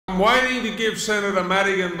waiting to give Senator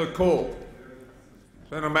Madigan the call.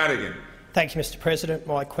 Senator Madigan. Thank you, Mr President.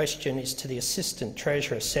 My question is to the Assistant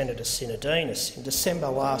Treasurer, Senator Sinodinos. In December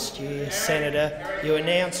last year, Senator, you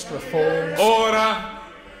announced reforms— Order!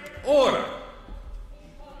 Order!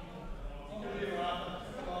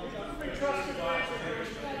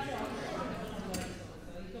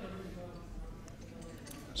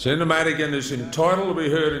 Senator Madigan is entitled to be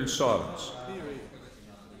heard in silence.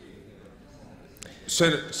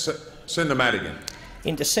 Senator Madigan.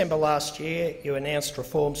 In December last year, you announced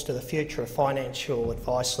reforms to the Future of Financial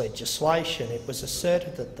Advice legislation. It was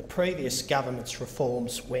asserted that the previous government's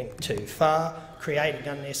reforms went too far, creating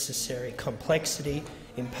unnecessary complexity,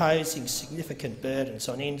 imposing significant burdens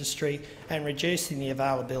on industry and reducing the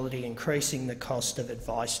availability, increasing the cost of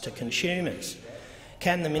advice to consumers.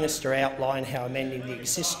 Can the minister outline how amending the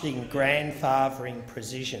existing grandfathering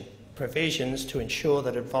provisions to ensure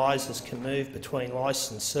that advisors can move between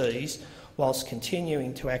licensees whilst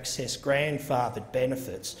continuing to access grandfathered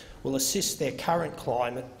benefits will assist their current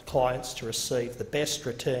clients to receive the best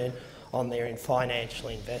return on their financial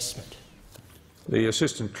investment? The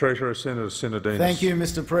Assistant Treasurer, Senator Sinodinos. Thank you,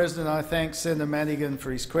 Mr President. I thank Senator Madigan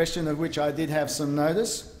for his question, of which I did have some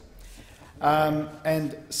notice.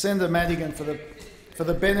 And Senator Madigan, for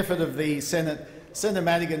the benefit of the Senate, Senator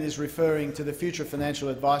Madigan is referring to the future financial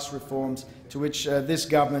advice reforms to which this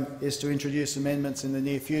government is to introduce amendments in the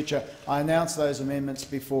near future. I announced those amendments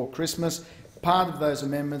before Christmas. Part of those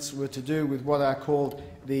amendments were to do with what are called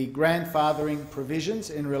the grandfathering provisions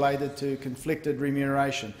in related to conflicted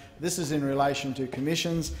remuneration. This is in relation to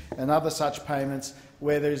commissions and other such payments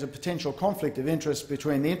where there is a potential conflict of interest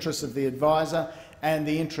between the interests of the advisor and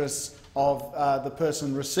the interests of the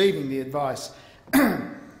person receiving the advice.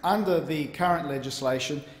 Under the current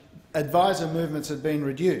legislation, advisor movements had been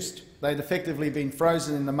reduced. They'd effectively been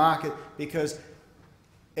frozen in the market because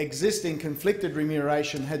existing conflicted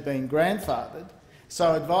remuneration had been grandfathered.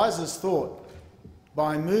 So advisors thought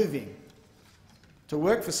by moving to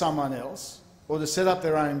work for someone else or to set up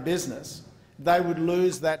their own business, they would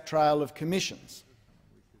lose that trail of commissions.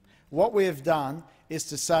 What we have done is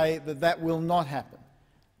to say that that will not happen.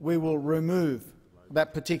 We will remove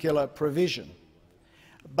that particular provision.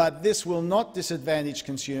 But this will not disadvantage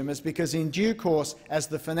consumers because in due course, as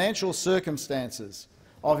the financial circumstances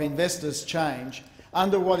of investors change,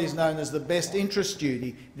 under what is known as the best interest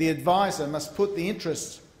duty, the advisor must put the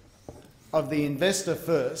interests of the investor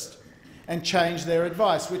first and change their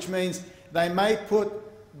advice, which means they may put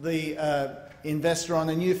the investor on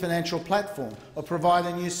a new financial platform or provide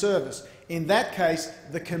a new service. In that case,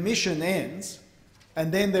 the commission ends and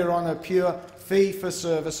then they're on a pure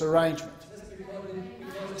fee-for-service arrangement.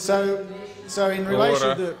 So in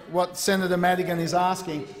relation to what Senator Madigan is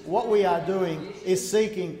asking, what we are doing is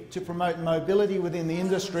seeking to promote mobility within the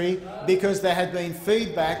industry because there had been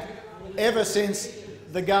feedback ever since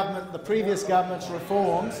the previous government's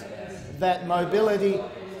reforms that mobility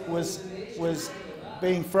was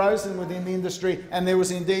being frozen within the industry and there was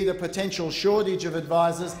indeed a potential shortage of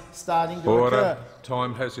advisors starting to occur.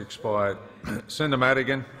 Time has expired. Senator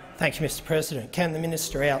Madigan. Thank you, Mr President. Can the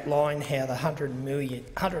minister outline how the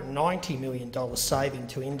 $190 million saving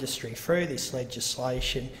to industry through this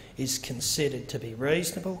legislation is considered to be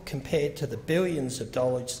reasonable compared to the billions of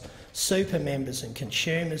dollars super members and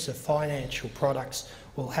consumers of financial products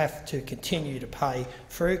will have to continue to pay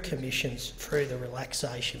through commissions through the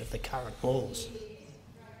relaxation of the current laws?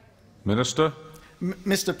 Minister.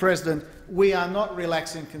 Mr President, we are not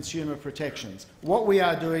relaxing consumer protections. What we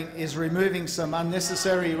are doing is removing some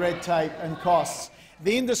unnecessary red tape and costs.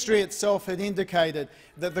 The industry itself had indicated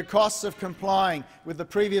that the costs of complying with the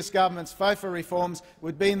previous government's FOFA reforms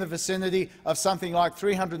would be in the vicinity of something like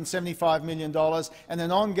 $375 million and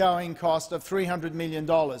an ongoing cost of $300 million.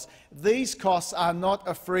 These costs are not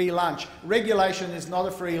a free lunch. Regulation is not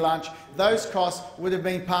a free lunch. Those costs would have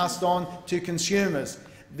been passed on to consumers.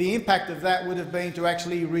 The impact of that would have been to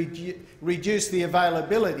actually reduce the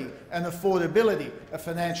availability and affordability of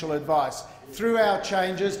financial advice. Through our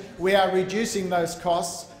changes, we are reducing those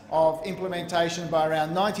costs of implementation by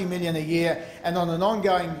around $90 million a year and on an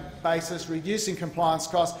ongoing basis reducing compliance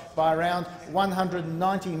costs by around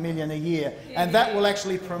 $190 million a year. And that will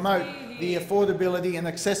actually promote the affordability and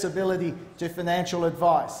accessibility to financial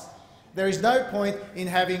advice. There is no point in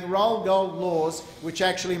having roll gold laws which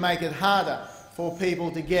actually make it harder for people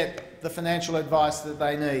to get the financial advice that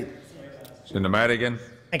they need. Senator Madigan.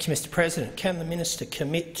 Thank you, Mr President. Can the minister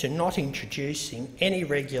commit to not introducing any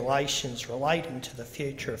regulations relating to the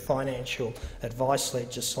future of financial advice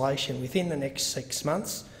legislation within the next 6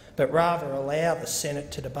 months, but rather allow the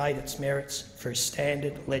Senate to debate its merits through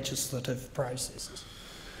standard legislative processes?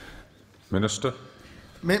 Minister.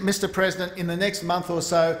 Mr President, in the next month or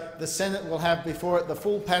so, the Senate will have before it the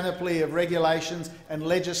full panoply of regulations and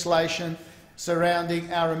legislation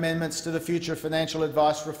surrounding our amendments to the future financial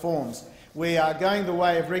advice reforms. We are going the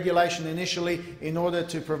way of regulation initially in order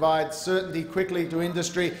to provide certainty quickly to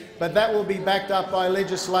industry, but that will be backed up by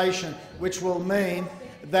legislation, which will mean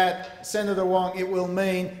that, Senator Wong, it will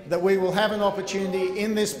mean that we will have an opportunity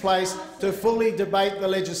in this place to fully debate the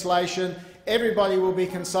legislation. Everybody will be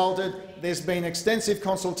consulted. There's been extensive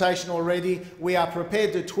consultation already. We are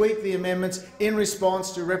prepared to tweak the amendments in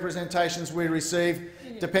response to representations we receive,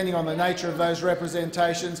 depending on the nature of those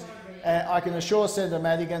representations. I can assure Senator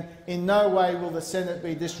Madigan, in no way will the Senate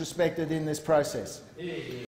be disrespected in this process.